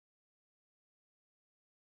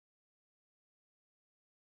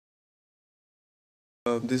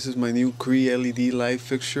This is my new Cree LED light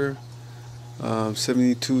fixture.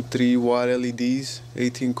 72 3-watt LEDs,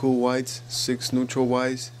 18 cool whites, 6 neutral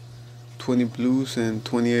whites, 20 blues, and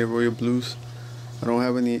 28 royal blues. I don't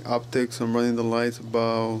have any optics. I'm running the lights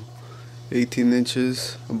about 18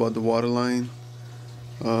 inches above the water line.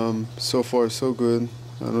 So far so good.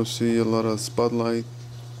 I don't see a lot of spotlight.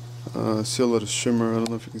 I see a lot of shimmer. I don't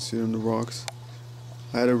know if you can see it in the rocks.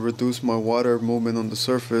 I had to reduce my water movement on the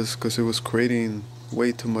surface because it was creating way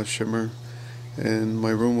too much shimmer, and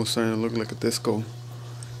my room was starting to look like a disco.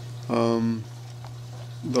 The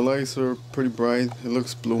lights are pretty bright. It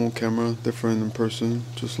looks blue on camera, different in person,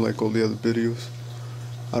 just like all the other videos.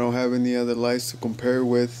 I don't have any other lights to compare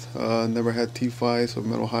with. Never had T5s or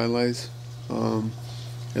metal halides.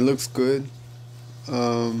 It looks good.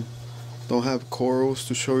 Don't have corals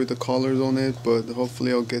to show you the colors on it, but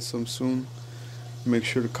hopefully I'll get some soon. Make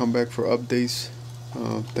sure to come back for updates.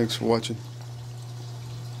 Thanks for watching.